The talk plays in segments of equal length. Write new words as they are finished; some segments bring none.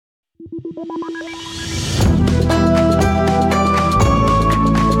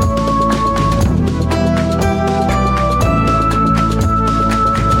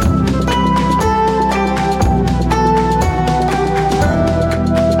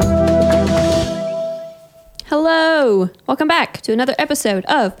Hello! Welcome back to another episode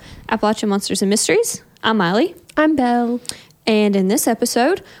of Appalachian Monsters and Mysteries. I'm Miley. I'm Belle. And in this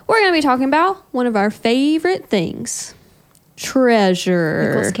episode, we're going to be talking about one of our favorite things. Treasure.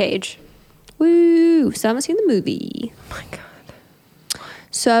 Nicolas Cage. Woo! So I haven't seen the movie. Oh my God.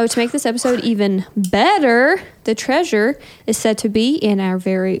 So to make this episode even better, the treasure is said to be in our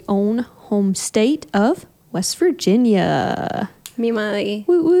very own home state of West Virginia. Me and Miley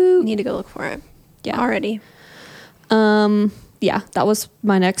Woo woo. need to go look for it. Yeah. Already. Yeah, that was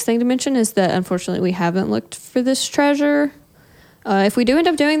my next thing to mention is that unfortunately we haven't looked for this treasure. If we do end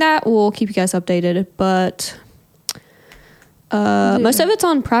up doing that, we'll keep you guys updated. But most of it's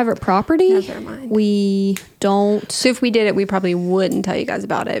on private property. Never mind. We don't. So if we did it, we probably wouldn't tell you guys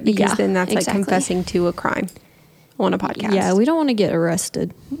about it because Yeah, then that's exactly. like confessing to a crime on a podcast. Yeah, we don't want to get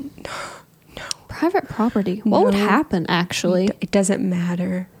arrested. No. Private property. What would No. happen, actually? It doesn't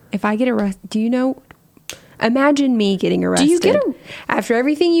matter. If I get arrested, do you know? Imagine me getting arrested. Do you get after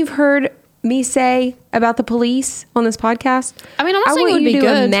everything you've heard me say about the police on this podcast? I mean, I'm not saying it want would you be to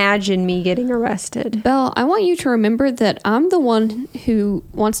good. imagine me getting arrested. Belle, I want you to remember that I'm the one who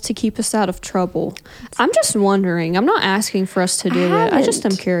wants to keep us out of trouble. I'm just wondering. I'm not asking for us to do it. I just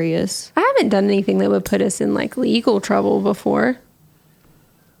am haven't. curious. I haven't done anything that would put us in like legal trouble before.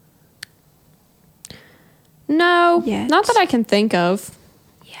 No, Yet. not that I can think of.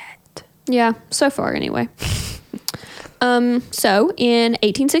 Yet. Yeah, so far anyway. So in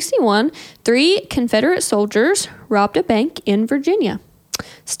 1861, 3 Confederate soldiers robbed a bank in Virginia,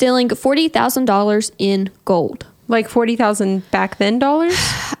 stealing $40,000 in gold. Like 40,000 back then dollars?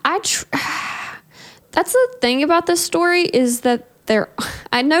 That's the thing about this story is that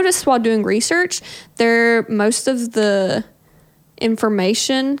I noticed while doing research, most of the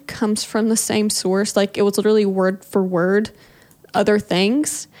information comes from the same source. Like it was literally word for word other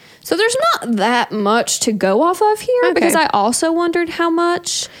things. So there's not that much to go off of here Okay. because I also wondered how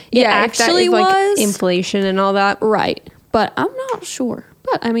much it actually if that is, was. like inflation and all that. Right. But I'm not sure.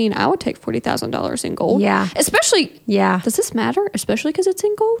 But I mean, I would take $40,000 in gold. Yeah. Especially. Yeah. Does this matter? Especially because it's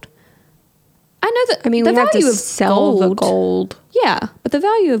in gold? I know that I mean, the we have value to of sell the gold. Yeah, but the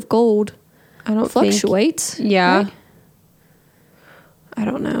value of gold I don't fluctuates. think. Yeah. right? I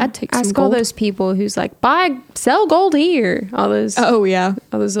don't know. I'd take some Ask all gold. those people who's like, sell gold here. All those. Oh yeah.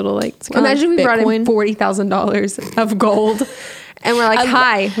 All those little like. kinda Imagine like we brought in Bitcoin. $40,000 of gold, and we're like,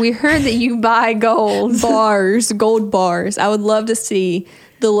 "Hi, we heard that you buy gold." Gold bars. I would love to see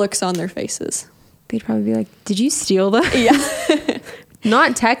the looks on their faces. They'd probably be like, "Did you steal them?" Yeah.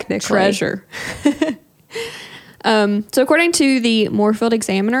 Not technically. Treasure. So according to the Moorfield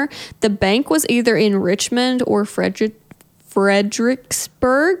Examiner, the bank was either in Richmond or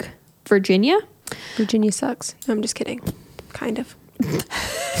Fredericksburg, Virginia. Virginia sucks. No, I'm just kidding. Kind of.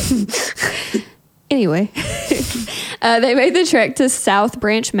 Anyway, they made the trek to South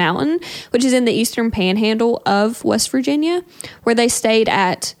Branch Mountain, which is in the eastern panhandle of West Virginia, where they stayed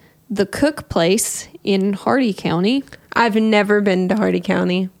at the Cook Place in Hardy County. I've never been to Hardy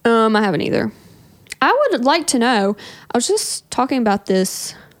County. I haven't either. I would like to know. I was just talking about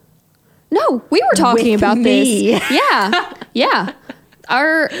this. No, we were talking With about me. this. Yeah. Yeah.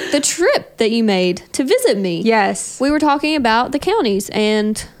 The trip that you made to visit me. Yes. We were talking about the counties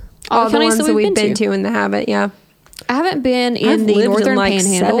and All the counties ones that we've been to in the habit, yeah. I haven't been in I've the lived northern in like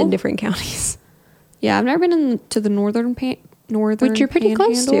panhandle. 7 different counties. Yeah, I've never been to the northern Which you're pretty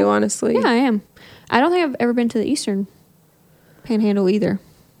close to, honestly. Yeah, I am. I don't think I've ever been to the eastern panhandle either.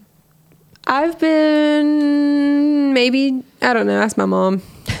 I've been maybe, I don't know, ask my mom.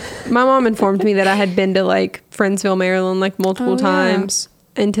 My mom informed me that I had been to like Friendsville, Maryland like multiple times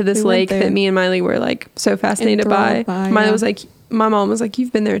and to this We went lake there. that me and Miley were like so fascinated by. Enthralled by, Miley yeah. was like, my mom was like,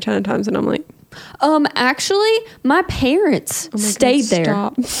 you've been there a ton of times. And I'm like, Actually, my parents oh my stayed God, there.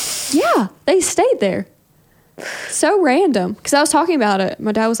 stop. Yeah, they stayed there. So random. Because I was talking about it.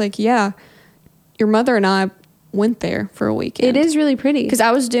 My dad was like, yeah, your mother and I went there for a weekend. It is really pretty. Because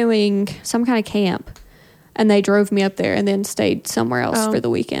I was doing some kind of camp. And they drove me up there and then stayed somewhere else for the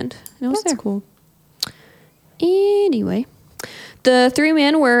weekend. And it was That's there. cool. Anyway, the 3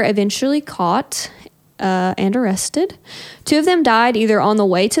 men were eventually caught and arrested. 2 of them died either on the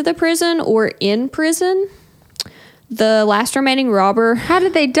way to the prison or in prison. The last remaining robber, How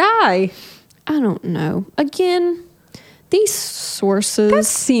did they die? I don't know. Again, these sources. That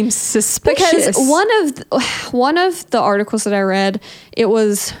seems suspicious. Because one of the articles that I read, it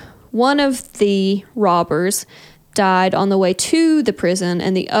was one of the robbers died on the way to the prison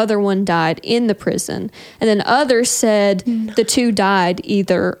and the other one died in the prison. And then others said the two died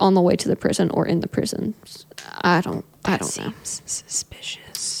either on the way to the prison or in the prison. I don't know.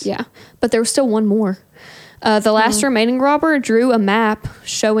 Suspicious. Yeah. But there was still one more. The last remaining robber drew a map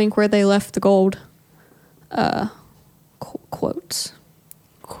showing where they left the gold. Quotes.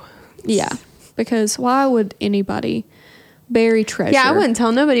 Yeah. Because why would anybody bury treasure? Yeah, I wouldn't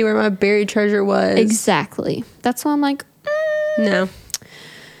tell nobody where my buried treasure was. Exactly. That's why I'm like, no.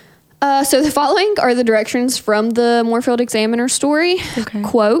 So the following are the directions from the Moorfield Examiner story. Okay.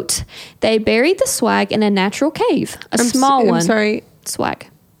 Quote, they buried the swag in a natural cave. Small one. I'm sorry. Swag.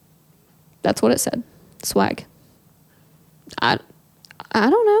 That's what it said. Swag. I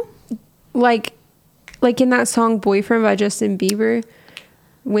don't know. Like in that song Boyfriend by Justin Bieber,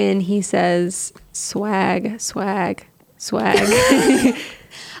 when he says swag, swag, swag.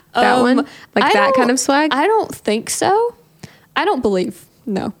 That one? Like that kind of swag? I don't think so. I don't believe.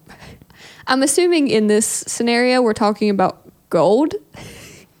 No. I'm assuming in this scenario we're talking about gold.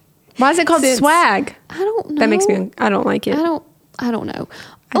 Why is it called swag? I don't know. That makes me, I don't like it. I don't know.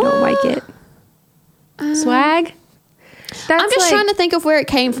 I don't like it. Swag? I'm just trying to think of where it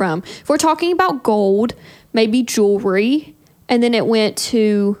came from. If we're talking about gold, maybe jewelry, and then it went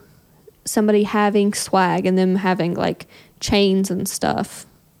to somebody having swag and them having like chains and stuff.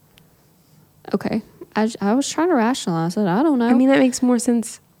 Okay. I was trying to rationalize it. I don't know. I mean, that makes more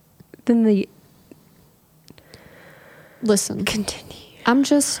sense than the... Listen. Continue. I'm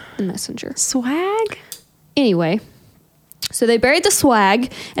just the messenger. Swag? Anyway. So they buried the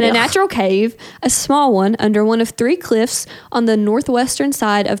swag in a natural cave, a small one, under one of 3 cliffs on the northwestern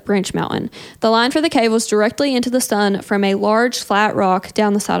side of Branch Mountain. The line for the cave was directly into the sun from a large flat rock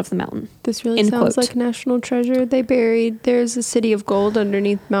down the side of the mountain. This really sounds like national treasure they buried. There's a city of gold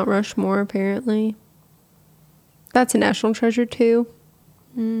underneath Mount Rushmore, apparently. That's a national treasure, too.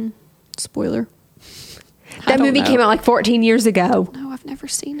 Spoiler. That movie came out like 14 years ago. No, I've never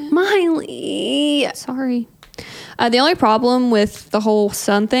seen it. Miley. Sorry. The only problem with the whole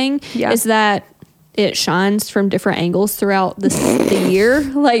sun thing is that it shines from different angles throughout the year,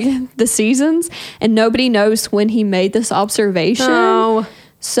 like the seasons, and nobody knows when he made this observation. Oh.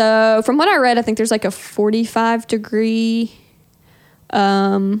 So from what I read, I think there's like a 45 degree,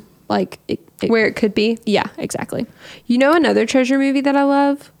 where it could be. Yeah, exactly. You know another treasure movie that I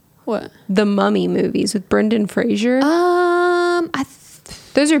love? What? The Mummy movies with Brendan Fraser.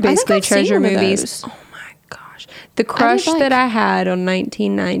 Those are basically treasure movies. Oh my gosh. The crush that I had on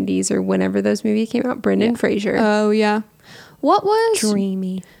 1990s or whenever those movies came out, Brendan Fraser. Oh, yeah. What was...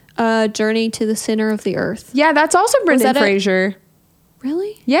 Dreamy. Journey to the Center of the Earth. Yeah, that's also Brendan Fraser.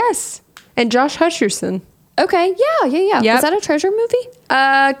 Really? Yes. And Josh Hutcherson. Okay, yeah. Yep. Was that a treasure movie?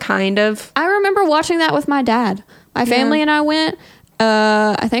 Kind of. I remember watching that with my dad. My family and I went.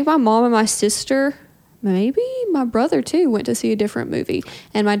 I think my mom and my sister, maybe my brother too, went to see a different movie.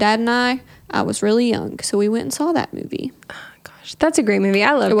 And my dad and I was really young, so we went and saw that movie. Oh, gosh, that's a great movie.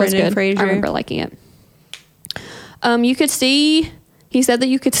 I love Brendan Fraser. I remember liking it. You could see... He said that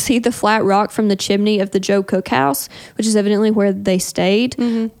you could see the flat rock from the chimney of the Joe Cookhouse, which is evidently where they stayed,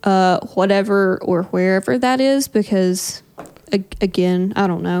 whatever or wherever that is, because, again, I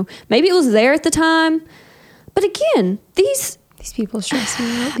don't know. Maybe it was there at the time. But again, these people stress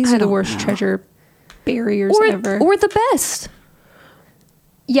me out. These are the worst treasure barriers ever. Or the best.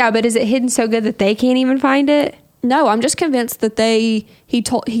 Yeah, but is it hidden so good that they can't even find it? No, I'm just convinced that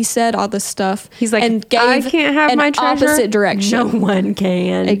he said all this stuff. He's like, and gave I can't have my treasure. Opposite direction. No one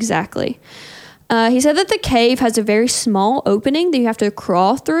can. Exactly. He said that the cave has a very small opening that you have to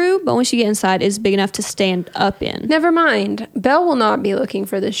crawl through, but once you get inside, it's big enough to stand up in. Never mind. Belle will not be looking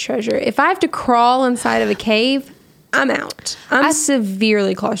for this treasure. If I have to crawl inside of a cave, I'm out. I'm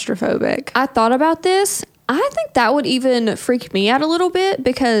severely claustrophobic. I thought about this. I think that would even freak me out a little bit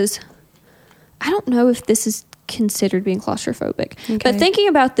because I don't know if this is considered being claustrophobic. Okay. But thinking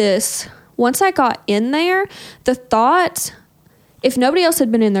about this, once I got in there, the thought, if nobody else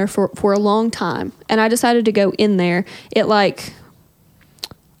had been in there for a long time and I decided to go in there, it like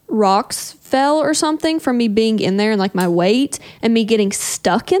rocks fell or something from me being in there and like my weight and me getting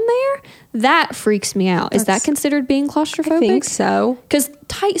stuck in there, that freaks me out. Is that considered being claustrophobic? I think so. Because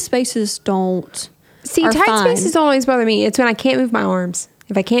tight spaces don't. See, tight spaces don't always bother me. It's when I can't move my arms.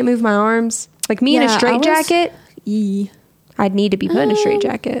 If I can't move my arms, like me in a straitjacket, I'd need to be put in a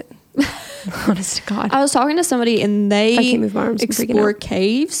straitjacket. Honest to God. I was talking to somebody and they I can't move my arms. explore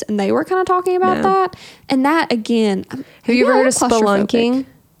caves and they were kind of talking about that. And that, again... Have you ever heard of spelunking?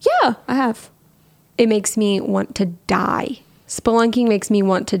 Yeah, I have. It makes me want to die. Spelunking makes me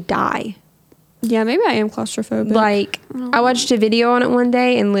want to die. Yeah, maybe I am claustrophobic. Like, I watched a video on it one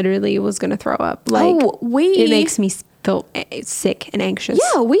day and literally was going to throw up. Like, it makes me feel sick and anxious.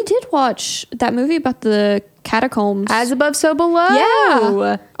 Yeah, we did watch that movie about the catacombs. As Above, So Below.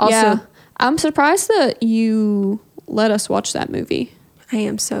 Yeah. Also, yeah. I'm surprised that you let us watch that movie. I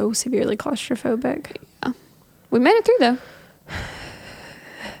am so severely claustrophobic. Yeah. We made it through, though.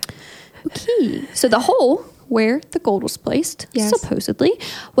 Okay. So the hole where the gold was placed, supposedly,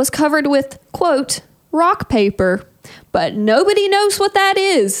 was covered with, quote, rock paper. But nobody knows what that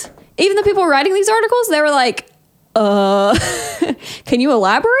is. Even the people writing these articles, they were like, can you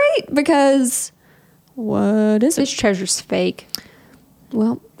elaborate? Because what is it? This treasure's fake.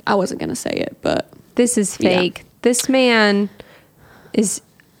 Well, I wasn't going to say it, but... This is fake. Yeah. This man is...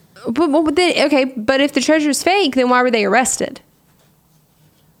 But if the treasure's fake, then why were they arrested?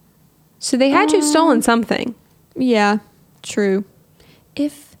 So they had to have stolen something. Yeah, true.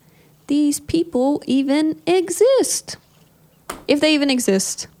 If these people even exist. If they even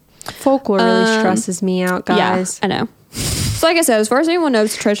exist. Folklore really stresses me out, guys. Yeah, I know. So like I said, as far as anyone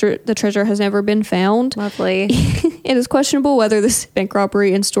knows, the treasure has never been found. Lovely. It is questionable whether this bank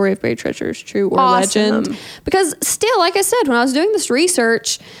robbery and story of buried treasure is true or legend. Because still, like I said, when I was doing this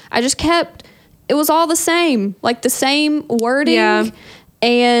research, I just kept... It was all the same. Like the same wording. Yeah.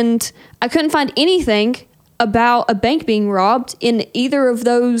 And I couldn't find anything about a bank being robbed in either of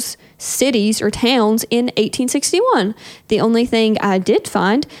those cities or towns in 1861. The only thing I did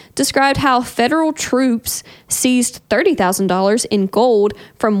find described how federal troops seized $30,000 in gold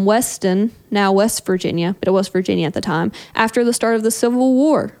from Weston, now West Virginia, but it was Virginia at the time, after the start of the Civil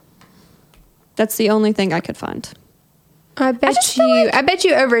War. That's the only thing I could find. I bet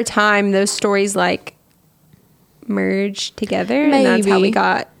you over time those stories like merged together. Maybe. And that's how we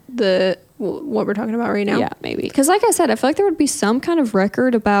got what we're talking about right now. Yeah, maybe. Because like I said, I feel like there would be some kind of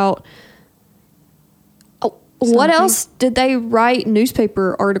record about what else did they write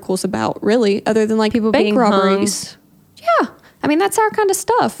newspaper articles about, really, other than like people bank robberies. Yeah. I mean, that's our kind of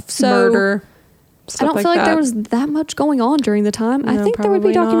stuff. So murder. I don't feel like there was that much going on during the time. No, I think there would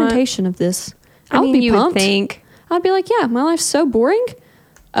be documentation of this. I would be pumped. I'd be like, yeah, my life's so boring.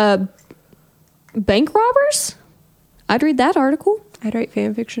 Bank robbers? I'd read that article. I'd write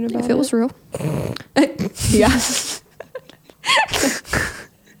fan fiction about it. If it was real. Yeah.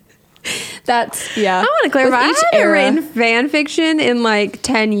 That's, yeah. I want to clarify. I haven't written fan fiction in like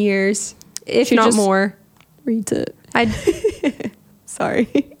 10 years, if not more. Reads it.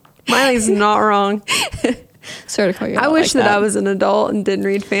 Sorry. Miley's not wrong. Sorry to call you out. I wish that I was an adult and didn't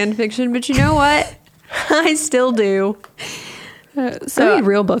read fan fiction, but you know what? I still do. So I read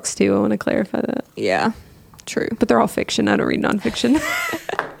real books too. I want to clarify that. Yeah. True. But they're all fiction. I don't read nonfiction.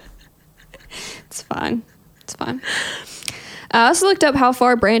 It's fine. It's fine. I also looked up how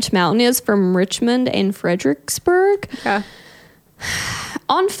far Branch Mountain is from Richmond and Fredericksburg. Yeah.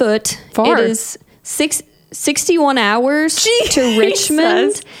 On foot, far. It is 61 hours to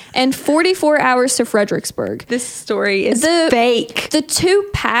Richmond and 44 hours to Fredericksburg. This story is fake. The two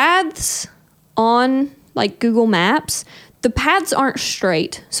paths on like Google Maps, the paths aren't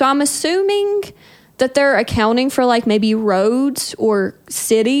straight. So I'm assuming that they're accounting for like maybe roads or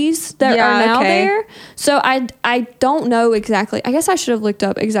cities that are now there. So I don't know exactly. I guess I should have looked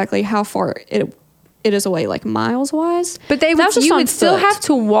up exactly how far it is away, like miles wise. But you would still have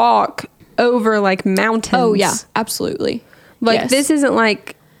to walk over like mountains. Oh yeah, absolutely. Like this isn't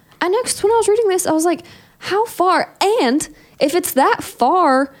like... I know, because when I was reading this, I was like, how far? And if it's that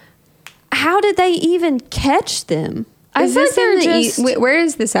far, how did they even catch them? Where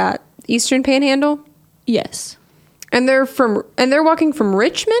is this at? Eastern Panhandle? Yes. And they're walking from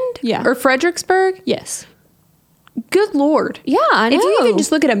Richmond? Yeah. Or Fredericksburg? Yes. Good Lord. Yeah, I know. If you even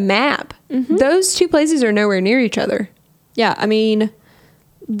just look at a map, those two places are nowhere near each other. Yeah, I mean,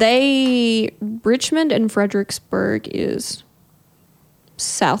 Richmond and Fredericksburg is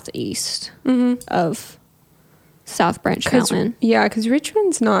southeast of South Branch Mountain. Yeah, because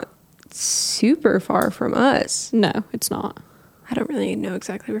Richmond's not super far from us. No, it's not. I don't really know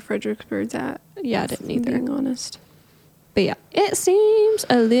exactly where Fredericksburg's at. Yeah, I didn't either. Being honest. But yeah, it seems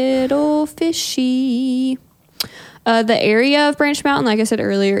a little fishy. The area of Branch Mountain, like I said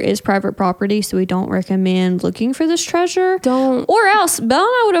earlier, is private property, so we don't recommend looking for this treasure. Don't. Or else, Belle and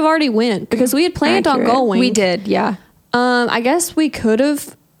I would have already went, because we had planned on going. We did, yeah. I guess we could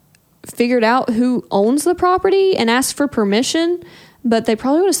have figured out who owns the property and asked for permission, but they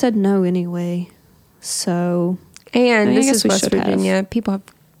probably would have said no anyway. So... And this is West Virginia. People have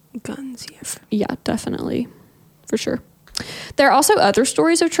guns here. Yeah, definitely. For sure. There are also other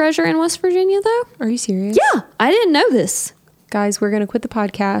stories of treasure in West Virginia, though. Are you serious? Yeah. I didn't know this. Guys, we're going to quit the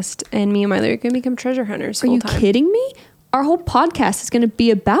podcast, and me and Miley are going to become treasure hunters full time. Are you kidding me? Our whole podcast is going to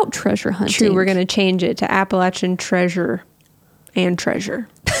be about treasure hunting. True, we're going to change it to Appalachian Treasure and Treasure.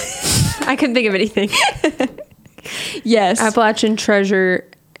 I couldn't think of anything. Yes. Appalachian Treasure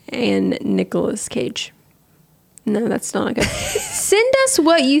and Nicolas Cage. No, that's not good. Send us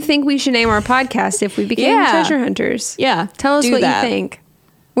what you think we should name our podcast if we became treasure hunters. Yeah. Tell us what you think.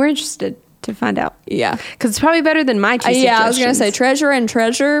 We're interested to find out. Yeah. Because it's probably better than my two suggestions. Yeah, I was going to say treasure and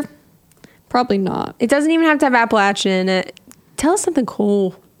treasure. Probably not. It doesn't even have to have Appalachian in it. Tell us something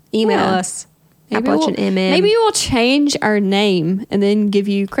cool. Email us. Appalachian MM. Maybe we'll change our name and then give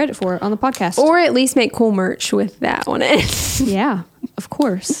you credit for it on the podcast. Or at least make cool merch with that on it. Yeah, of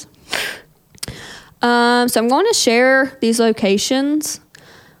course. So I'm going to share these locations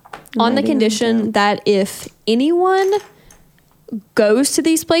on the condition that if anyone goes to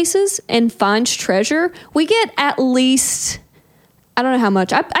these places and finds treasure, we get at least, I don't know how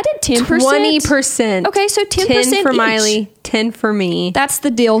much. I did 10%. 20%. Okay, so 10% 10 for each. Miley, 10 for me. That's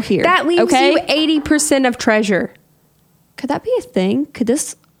the deal here. That leaves you 80% of treasure. Could that be a thing? Could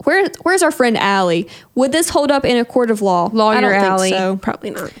this... Where's our friend Allie? Would this hold up in a court of law? Lawyer I don't Allie. think so. Probably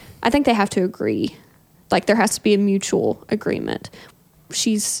not. I think they have to agree. Like, there has to be a mutual agreement.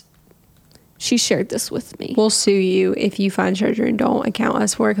 She's shared this with me. We'll sue you if you find treasure and don't account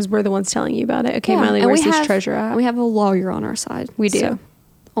us for it because we're the ones telling you about it. Okay, Miley, where's this treasure at? And we have a lawyer on our side. We do. So,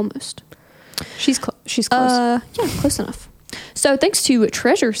 almost. She's close. Yeah, close enough. So, thanks to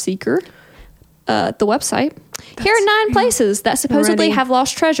Treasure Seeker, the website, here are 9 places that supposedly have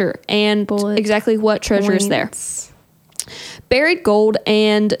lost treasure and exactly what treasure is there. Buried gold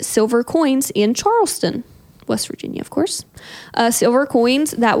and silver coins in Charleston, West Virginia, of course. Silver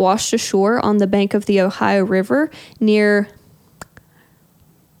coins that washed ashore on the bank of the Ohio River near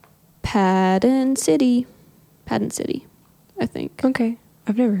Padden City, I think. Okay.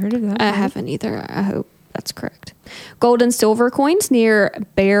 I've never heard of that. I haven't either. I hope that's correct. Gold and silver coins near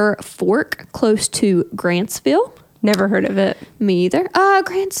Bear Fork, close to Grantsville. Never heard of it. Me either. No, I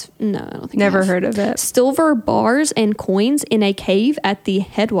don't think Never heard of it. Silver bars and coins in a cave at the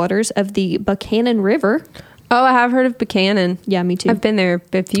headwaters of the Buchanan River. Oh, I have heard of Buchanan. Yeah, me too. I've been there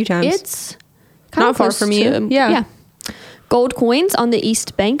a few times. It's kind not of far from you. Yeah. Gold coins on the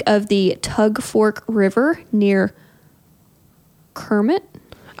east bank of the Tug Fork River near Kermit.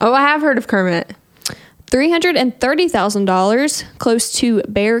 Oh, I have heard of Kermit. $330,000 close to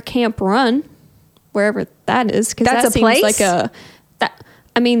Bear Camp Run, wherever that is. Because that's a place?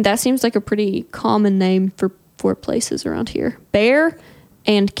 That seems like a pretty common name for places around here. Bear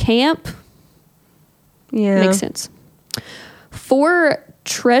and Camp. Yeah. Makes sense. 4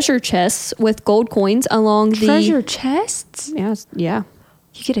 treasure chests with gold coins along the... Treasure chests? Yeah.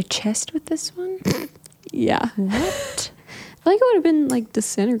 You get a chest with this one? Yeah. What? I feel like it would have been, like,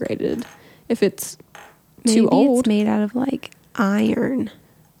 disintegrated if it's too Maybe old. It's made out of, like, iron.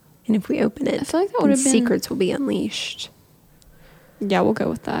 And if we open it, I feel like that would have been... secrets will be unleashed. Yeah, we'll go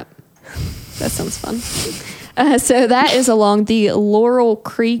with that. That sounds fun. So that is along the Laurel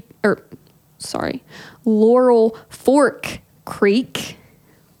Fork Creek.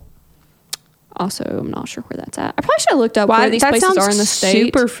 Also, I'm not sure where that's at. I probably should have looked up where these places are in the state.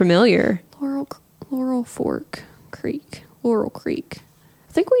 Super familiar. Laurel Fork Creek. Laurel Creek.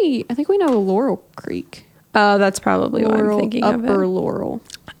 I think we know Laurel Creek. Oh, that's probably what I'm thinking of. Upper Laurel.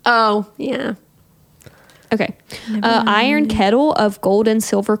 Oh, yeah. Okay. Iron kettle of gold and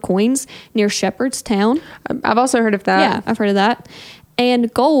silver coins near Shepherdstown. I've also heard of that. Yeah, I've heard of that.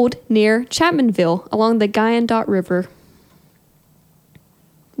 And gold near Chapmanville along the Guyandotte River.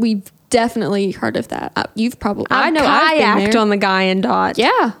 We've definitely heard of that. You've probably... I've kayaked on the Guyandotte.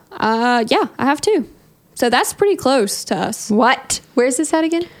 Yeah. I have too. So that's pretty close to us. What? Where's this at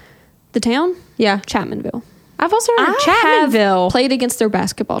again? The town? Yeah. Chapmanville. I've also heard of Chapmanville. Played against their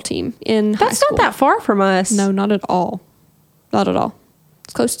basketball team in high school. That's not that far from us. No, not at all. Not at all.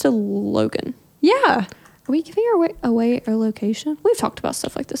 It's close to Logan. Yeah. Are we giving away our location? We've talked about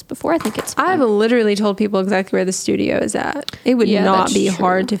stuff like this before. I think it's fun. I've literally told people exactly where the studio is at. It would not be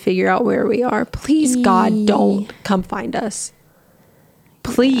hard to figure out where we are. Please, God, don't come find us.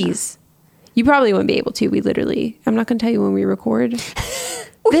 Please. You probably wouldn't be able to. I'm not going to tell you when we record.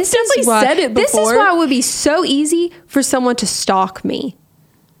 This is why, said it before. This is why it would be so easy for someone to stalk me.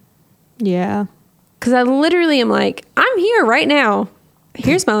 Yeah. Because I literally am like, I'm here right now.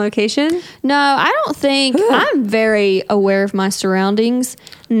 Here's my location. No, I don't think... I'm very aware of my surroundings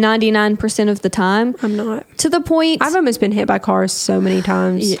 99% of the time. I'm not. To the point... I've almost been hit by cars so many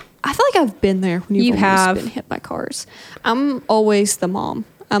times. Yeah, I feel like I've been there when you've almost been hit by cars. I'm always the mom.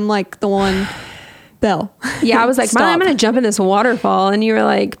 I'm like the one Belle. Yeah, I was like, Stop. Mom, I'm going to jump in this waterfall. And you were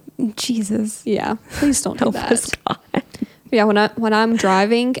like, Jesus. Yeah, please don't do Help that. us, God. Yeah, when I'm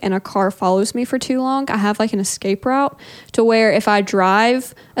driving and a car follows me for too long, I have like an escape route to where if I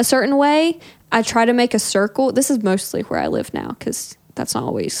drive a certain way, I try to make a circle. This is mostly where I live now because that's not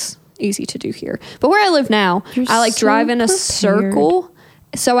always easy to do here. But where I live now, You're I like so drive in a prepared. circle,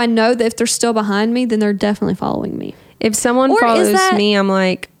 so I know that if they're still behind me, then they're definitely following me. If someone Or is follows that- me, I'm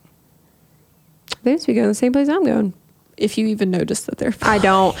like, they must be going the same place I'm going. If you even notice that they're I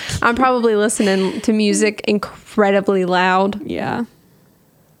don't. I'm probably listening to music incredibly loud. Yeah.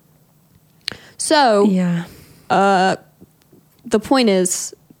 So, Yeah. the point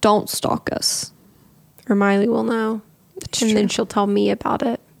is, don't stalk us. Or Miley will know. It's and true. then she'll tell me about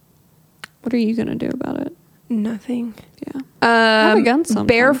it. What are you going to do about it? Nothing. Yeah. have a gun sometimes.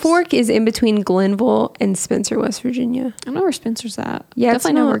 Bear Fork is in between Glenville and Spencer, West Virginia. I know where Spencer's at. Yeah, it's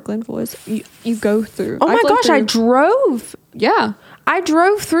Definitely know not- where Glenville is. You go through. Oh my I've lived gosh, I through- drove. Yeah. I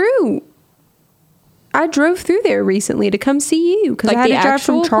drove through there recently to come see you because Like I had the to drive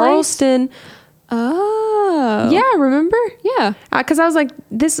from actual place? Charleston. Oh. Yeah, remember? Yeah. Because I was like,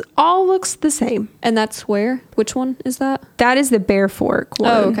 this all looks the same. And that's where? Which one is that? That is the Bear Fork one.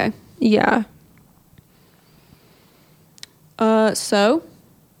 Oh, okay. Yeah. So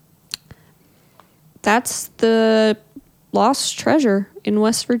that's the lost treasure in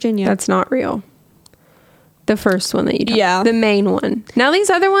West Virginia. That's not real. The first one that you talked Yeah. The main one. Now these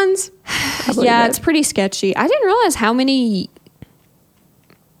other ones, I believe yeah, it. it's pretty sketchy. I didn't realize how many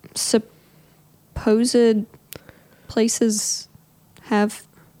supposed places have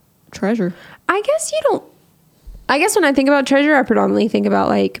treasure. I guess when I think about treasure, I predominantly think about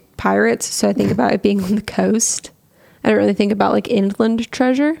like pirates. So I think about it being on the coast. I don't really think about like inland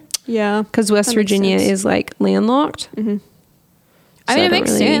treasure Yeah. because West That makes Virginia sense. is like landlocked. Mm-hmm. So I mean, I it don't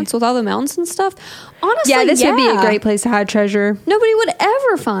makes really- sense with all the mountains and stuff. Honestly, Yeah, this would be a yeah. great place to hide treasure. Nobody would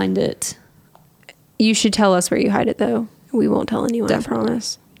ever find it. You should tell us where you hide it though. We won't tell anyone, Definitely. I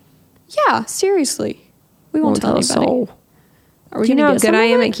promise. Yeah, seriously. We won't tell a anybody. soul. Are we Do you know gonna how get good I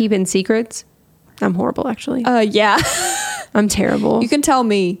am somewhere? at keeping secrets? I'm horrible, actually. Yeah. I'm terrible. You can tell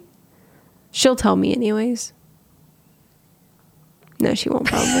me. She'll tell me anyways. No, she won't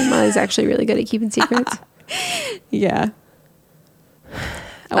probably. Molly's actually really good at keeping secrets. Yeah.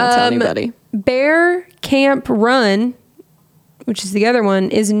 I won't tell anybody. Bear Camp Run, which is the other one,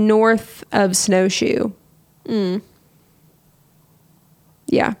 is north of Snowshoe.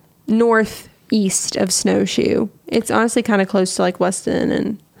 Yeah. Northeast of Snowshoe. It's honestly kind of close to like Weston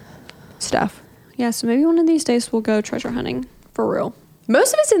and stuff. Yeah, so maybe one of these days we'll go treasure hunting. For real.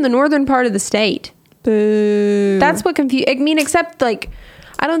 Most of it's in the northern part of the state. Boo. That's what confused. I mean, except like,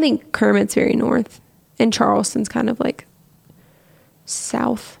 I don't think Kermit's very north, and Charleston's kind of like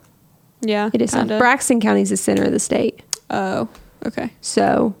south. Yeah. It is south. kinda. Braxton County's the center of the state, Oh, okay.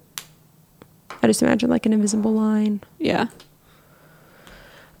 so I just imagine like an invisible line. Yeah.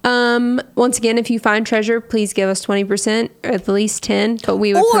 Once again, if you find treasure, please give us 20%, or at least 10, but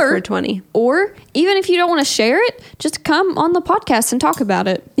we would prefer 20. Or even if you don't want to share it, just come on the podcast and talk about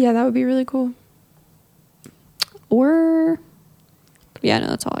it. Yeah, that would be really cool. Or, yeah, no,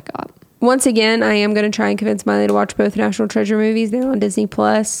 that's all I got. Once again, I am going to try and convince Miley to watch both National Treasure movies. They're on Disney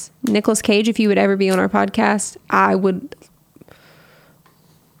Plus. Nicolas Cage, if you would ever be on our podcast, I would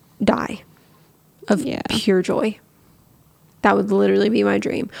die of pure joy. That would literally be my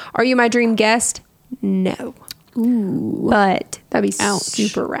dream. Are you my dream guest? No. Ooh. But that'd be Ouch.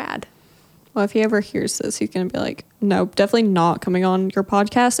 super rad. Well, if he ever hears this, he's going to be like, no, definitely not coming on your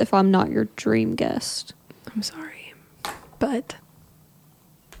podcast if I'm not your dream guest. I'm sorry, but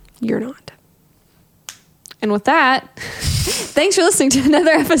you're not. And with that, thanks for listening to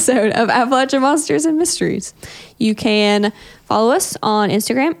another episode of Appalachian Monsters and Mysteries. You can follow us on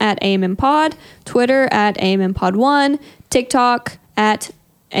Instagram at AMMPod, Twitter at AMMPod1, TikTok at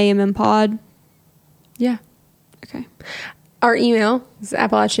AMMPod. Yeah. Okay. Our email is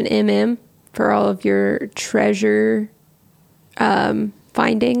AppalachianMM for all of your treasure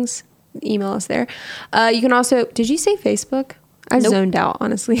findings. Email us there. You can also, did you say Facebook? I Nope. zoned out,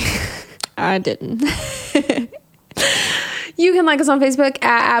 honestly. I didn't. You can like us on Facebook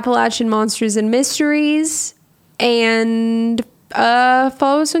at Appalachian Monsters and Mysteries, and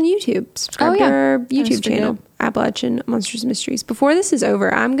follow us on YouTube. Subscribe to our YouTube channel, Appalachian Monsters and Mysteries. Before this is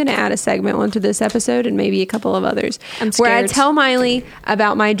over, I'm going to add a segment onto this episode and maybe a couple of others I'm where I scared. tell Miley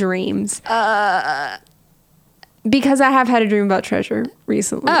about my dreams. Because I have had a dream about treasure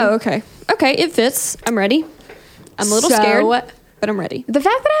recently. Oh, okay. Okay, it fits. I'm ready. I'm a little scared. but I'm ready. The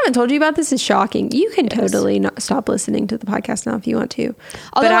fact that I haven't told you about this is shocking. You can totally not stop listening to the podcast now if you want to.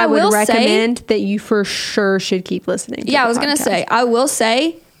 Although but I would recommend that you for sure should keep listening to I was going to say, I will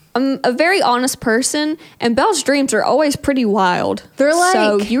say, I'm a very honest person, and Belle's dreams are always pretty wild. They're like...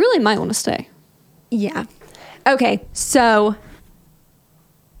 So you really might want to stay. Yeah. Okay, so...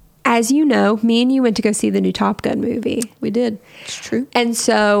 As you know, me and you went to go see the new Top Gun movie. We did. It's true. And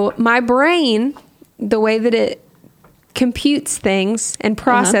so my brain, the way that it computes things and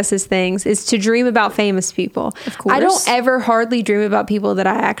processes things is to dream about famous people. Of course. I don't ever hardly dream about people that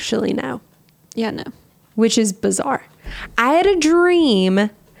I actually know. Yeah, no. Which is bizarre. I had a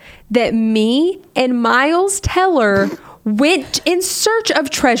dream that me and Miles Teller went in search of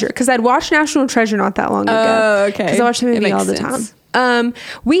treasure because I'd watched National Treasure not that long ago. Oh, okay. Because I watched the movie all the time.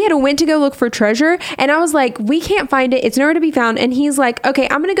 We had went to go look for treasure, and I was like, we can't find it. It's nowhere to be found. And he's like, okay,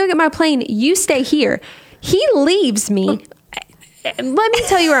 I'm going to go get my plane. You stay here. He leaves me. Let me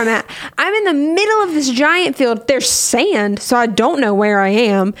tell you where I'm at. I'm in the middle of this giant field. There's sand, so I don't know where I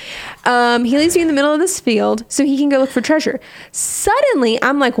am. He leaves me in the middle of this field so he can go look for treasure. Suddenly,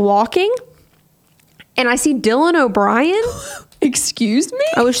 I'm like walking, and I see Dylan O'Brien. Excuse me?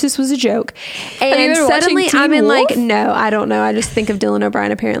 I wish this was a joke. And suddenly I'm in Wolf? like, no, I don't know. I just think of Dylan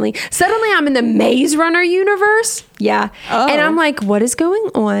O'Brien apparently. Suddenly I'm in the Maze Runner universe. Yeah. Oh. And I'm like, what is going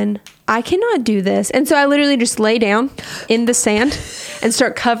on? I cannot do this. And so I literally just lay down in the sand and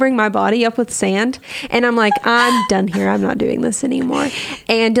start covering my body up with sand. And I'm like, I'm done here. I'm not doing this anymore.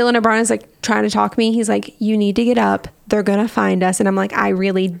 And Dylan O'Brien is like trying to talk me. He's like, you need to get up. They're going to find us. And I'm like, I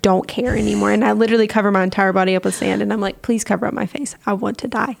really don't care anymore. And I literally cover my entire body up with sand. And I'm like, please cover up my face. I want to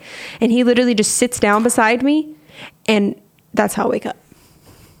die. And he literally just sits down beside me. And that's how I wake up.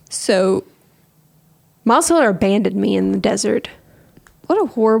 So Miles Teller abandoned me in the desert. what a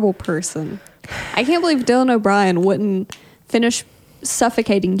horrible person. I can't believe Dylan O'Brien wouldn't finish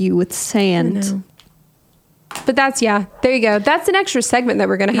suffocating you with sand. But that's, yeah, there you go. That's an extra segment that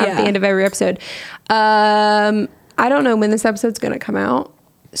we're going to have at the end of every episode. I don't know when this episode's going to come out.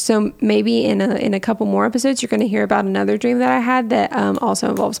 So maybe in a couple more episodes, you're going to hear about another dream that I had that also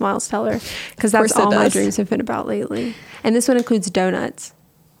involves Miles Teller. Because that's all my dreams have been about lately. And this one includes donuts.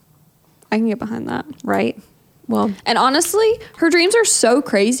 I can get behind that. Right? Well, and honestly, her dreams are so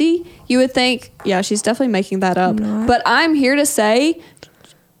crazy. You would think, yeah, she's definitely making that up. But I'm here to say,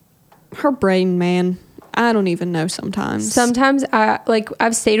 her brain, man, I don't even know sometimes. Sometimes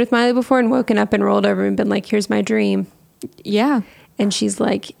I've stayed with Miley before and woken up and rolled over and been like, here's my dream. Yeah. And she's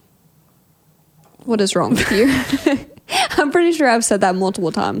like, what is wrong with you? I'm pretty sure I've said that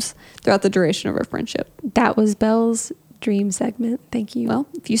multiple times throughout the duration of our friendship. That was Belle's dream segment. Thank you. Well,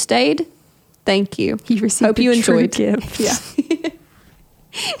 if you stayed, thank you. You received Hope you enjoyed. Gift.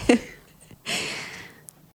 Yeah.